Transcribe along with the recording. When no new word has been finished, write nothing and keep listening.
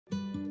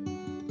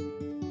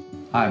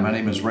Hi, my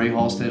name is Ray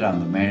Halstead. I'm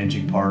the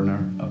managing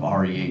partner of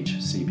REH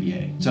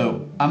CPA.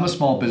 So I'm a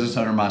small business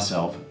owner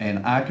myself,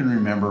 and I can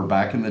remember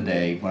back in the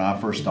day when I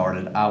first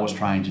started, I was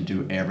trying to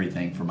do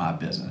everything for my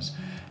business.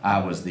 I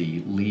was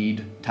the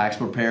lead tax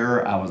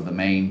preparer, I was the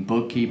main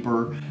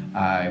bookkeeper,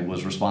 I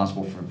was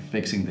responsible for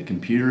fixing the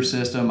computer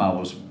system, I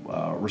was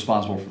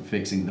responsible for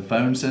fixing the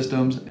phone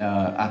systems.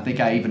 I think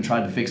I even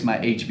tried to fix my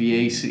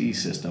HVAC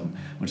system,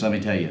 which let me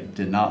tell you,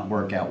 did not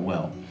work out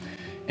well.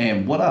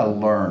 And what I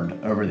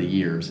learned over the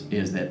years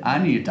is that I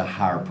needed to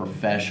hire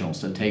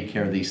professionals to take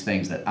care of these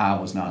things that I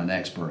was not an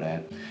expert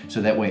at,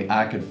 so that way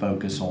I could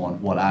focus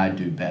on what I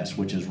do best,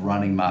 which is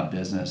running my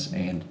business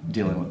and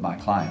dealing with my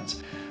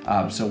clients.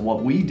 So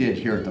what we did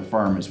here at the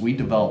firm is we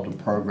developed a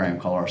program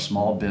called our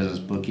Small Business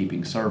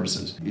Bookkeeping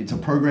Services. It's a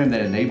program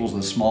that enables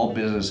the small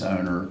business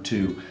owner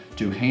to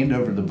hand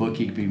over the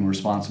bookkeeping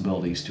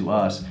responsibilities to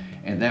us,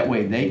 and that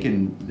way they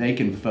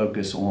can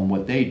focus on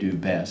what they do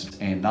best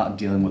and not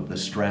dealing with the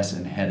stress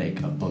and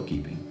headache of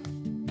bookkeeping.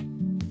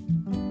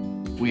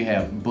 We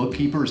have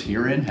bookkeepers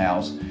here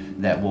in-house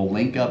that will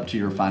link up to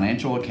your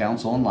financial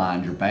accounts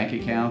online, your bank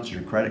accounts,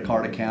 your credit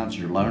card accounts,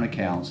 your loan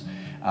accounts.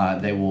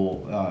 They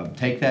will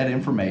take that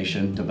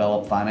information,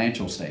 develop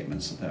financial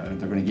statements. They're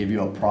going to give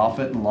you a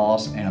profit and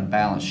loss and a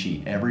balance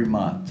sheet every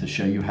month to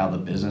show you how the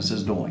business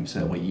is doing, so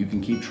that way you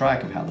can keep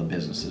track of how the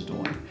business is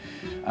doing.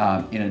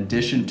 In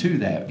addition to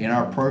that, in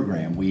our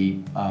program,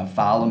 we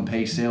file and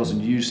pay sales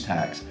and use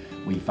tax.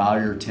 We file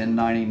your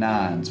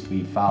 1099s.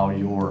 We file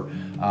your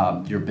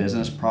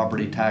business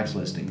property tax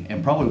listing.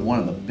 And probably one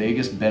of the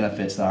biggest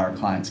benefits that our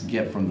clients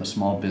get from the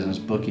small business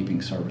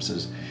bookkeeping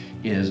services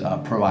is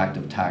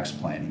proactive tax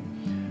planning.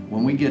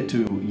 When we get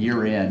to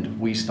year end,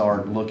 we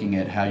start looking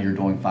at how you're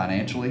doing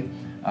financially,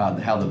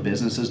 how the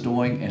business is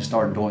doing, and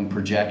start doing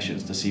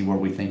projections to see where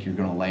we think you're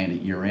going to land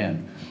at year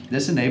end.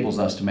 This enables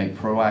us to make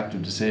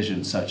proactive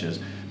decisions such as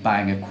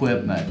buying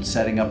equipment,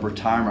 setting up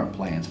retirement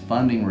plans,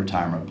 funding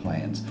retirement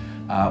plans,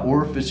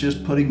 or if it's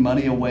just putting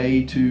money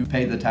away to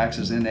pay the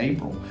taxes in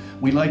April.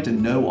 We like to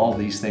know all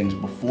these things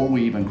before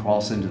we even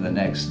cross into the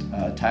next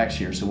tax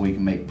year, so we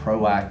can make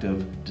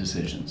proactive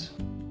decisions.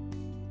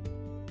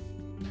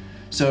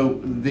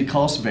 So the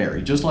costs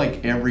vary. Just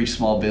like every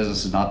small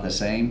business is not the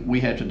same,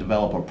 we have to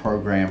develop a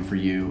program for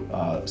you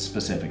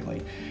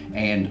specifically.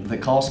 And the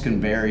costs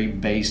can vary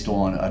based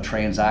on a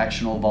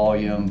transactional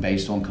volume,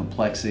 based on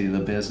complexity of the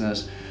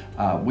business.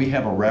 We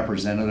have a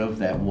representative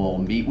that will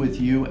meet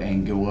with you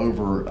and go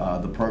over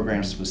the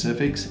program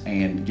specifics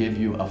and give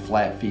you a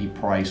flat fee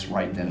price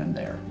right then and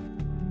there.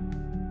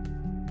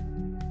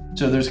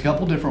 So there's a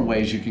couple different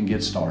ways you can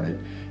get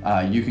started.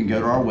 You can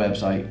go to our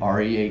website,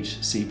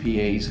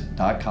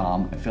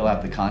 rehcpas.com, and fill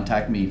out the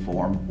Contact Me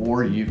form,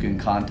 or you can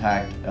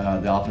contact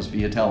the office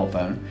via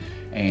telephone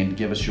and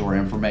give us your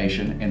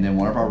information, and then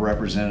one of our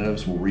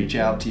representatives will reach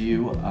out to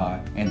you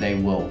and they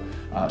will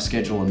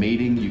schedule a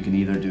meeting. You can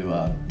either do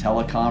a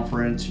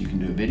teleconference, you can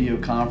do a video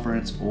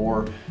conference,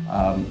 or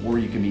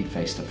you can meet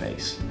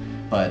face-to-face.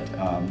 But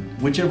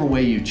whichever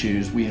way you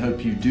choose, we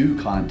hope you do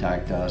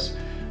contact us,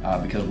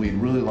 because we'd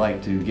really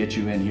like to get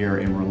you in here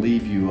and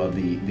relieve you of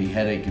the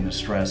headache and the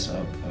stress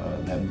of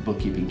that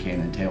bookkeeping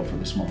can entail for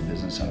the small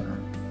business owner.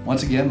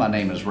 Once again, my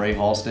name is Ray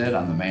Halstead.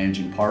 I'm the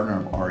managing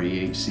partner of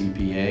REH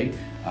CPA.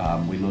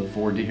 We look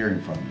forward to hearing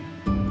from you.